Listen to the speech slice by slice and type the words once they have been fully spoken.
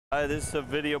Hi, this is a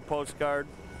video postcard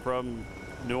from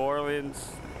New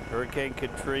Orleans, Hurricane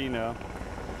Katrina.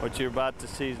 What you're about to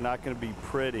see is not going to be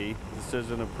pretty. This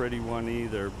isn't a pretty one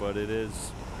either, but it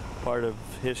is part of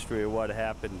history of what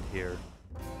happened here.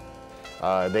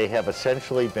 They have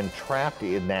essentially been trapped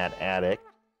in that attic.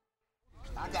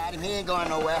 I got him, he ain't going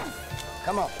nowhere.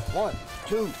 Come on, 1,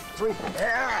 2, 3,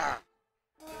 yeah!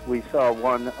 We saw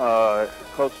one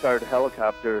Coast Guard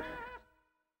helicopter.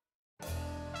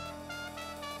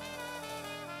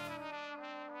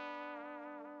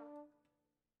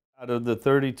 Out of the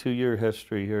 32-year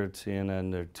history here at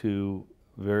CNN, there are two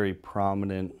very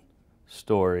prominent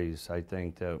stories, I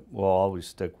think, that will always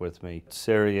stick with me.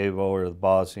 Sarajevo, or the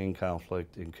Bosnian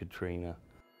conflict, and Katrina.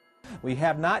 We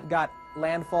have not got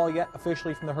landfall yet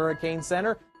officially from the Hurricane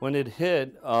Center. When it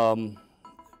hit,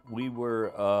 we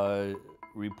were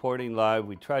reporting live.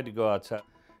 We tried to go outside.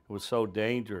 It was so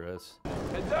dangerous.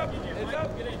 Heads up, heads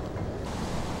up, get in.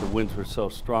 The winds were so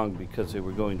strong because they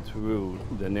were going through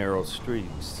the narrow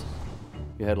streets.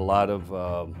 You had a lot of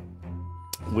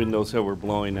windows that were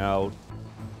blowing out,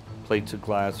 plates of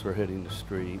glass were hitting the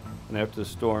street. And after the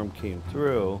storm came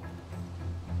through,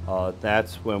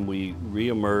 that's when we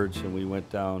re-emerged and we went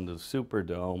down to the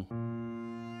Superdome.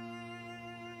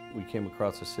 We came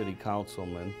across a city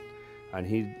councilman, and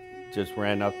he just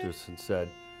ran up to us and said,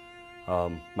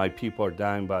 my people are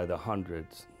dying by the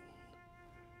hundreds.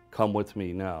 Come with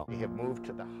me now. We have moved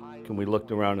to the high. And we looked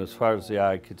around as far as the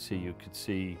eye could see. You could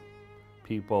see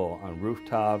people on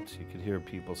rooftops, you could hear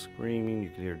people screaming, you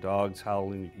could hear dogs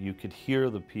howling, you could hear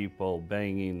the people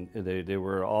banging. They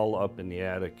were all up in the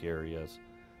attic areas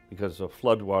because the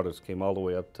floodwaters came all the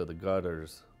way up to the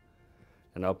gutters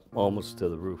and up almost to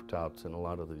the rooftops in a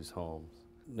lot of these homes.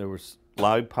 There was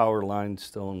live power lines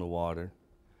still in the water.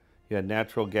 You had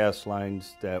natural gas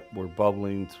lines that were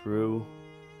bubbling through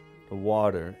the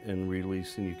water and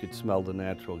releasing. You could smell the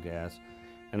natural gas.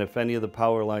 And if any of the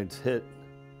power lines hit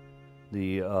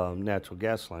the natural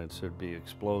gas lines, there'd be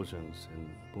explosions and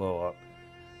blow up.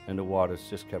 And the waters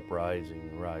just kept rising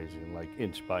and rising, like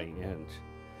inch by inch.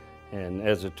 And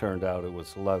as it turned out, it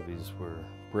was levees were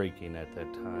breaking at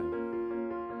that time.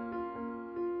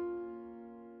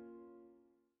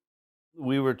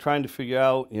 We were trying to figure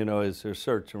out, is there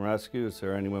search and rescue? Is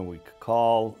there anyone we could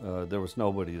call? There was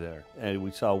nobody there. And we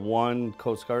saw one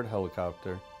Coast Guard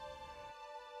helicopter.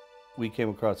 We came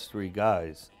across three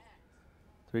guys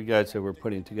that were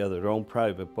putting together their own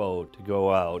private boat to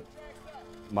go out.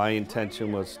 My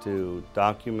intention was to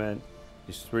document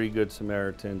these three Good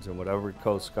Samaritans and whatever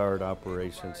Coast Guard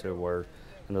operations there were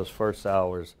in those first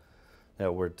hours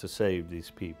that were to save these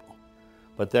people.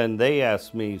 But then they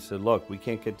asked me, said, look, we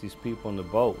can't get these people in the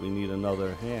boat. We need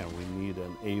another hand. We need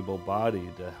an able body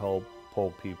to help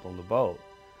pull people in the boat.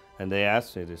 And they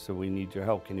asked me, they said, we need your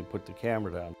help. Can you put the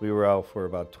camera down? We were out for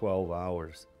about 12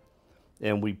 hours.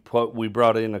 And we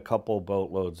brought in a couple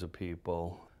boatloads of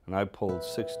people. And I pulled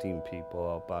 16 people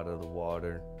up out of the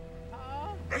water.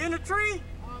 You in the tree?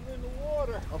 I'm in the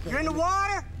water. Okay. You're in the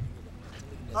water?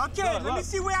 Okay, let me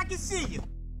see where I can see you.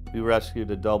 We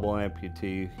rescued a double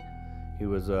amputee. He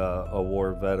was a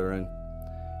war veteran,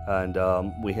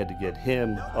 and we had to get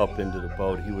him up into the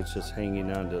boat. He was just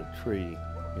hanging onto a tree,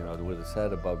 with his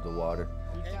head above the water.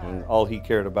 And all he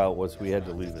cared about was we had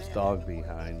to leave his dog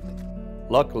behind.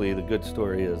 Luckily, the good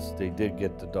story is they did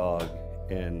get the dog,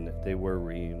 and they were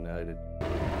reunited.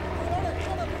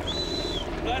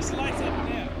 Flash the lights up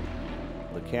now.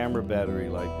 The camera battery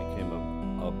light became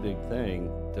a big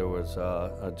thing. There was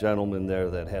a gentleman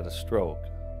there that had a stroke,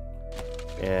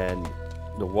 and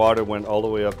the water went all the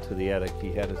way up to the attic.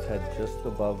 He had his head just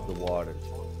above the water,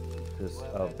 just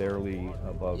barely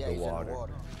above the water,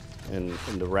 in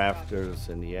the rafters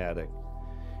in the attic.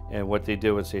 And what they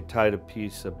did was they tied a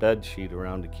piece of bed sheet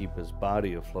around to keep his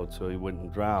body afloat so he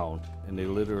wouldn't drown. And they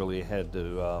literally had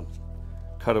to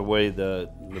cut away the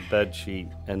bed sheet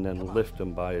and then lift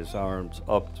him by his arms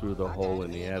up through the hole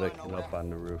in the attic and up on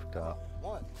the rooftop.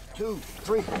 1, 2,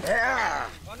 3, yeah!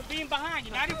 On the beam behind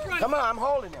you, not in front. Come on, I'm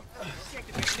holding him. Check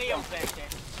the big nails back there.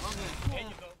 There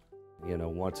you go.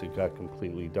 Once it got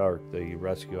completely dark, the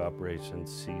rescue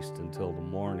operations ceased until the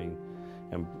morning.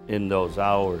 And in those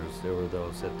hours, there were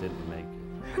those that didn't make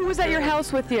it. Who was at your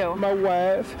house with you? My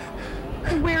wife.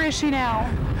 Where is she now?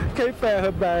 Can't find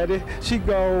her body. She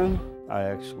gone. I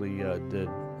actually did,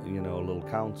 a little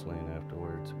counseling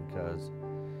afterwards, because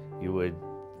you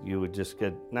would just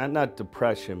get, not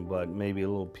depression, but maybe a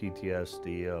little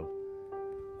PTSD of,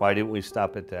 why didn't we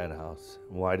stop at that house?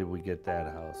 Why did we get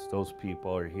that house? Those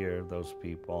people are here, those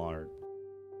people aren't.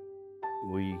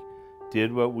 We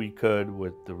did what we could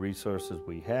with the resources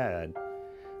we had,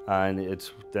 And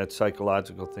it's that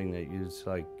psychological thing that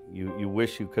you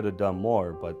wish you could have done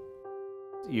more, but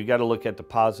you got to look at the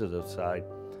positive side,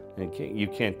 and you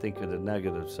can't think of the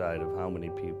negative side of how many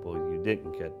people you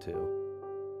didn't get to.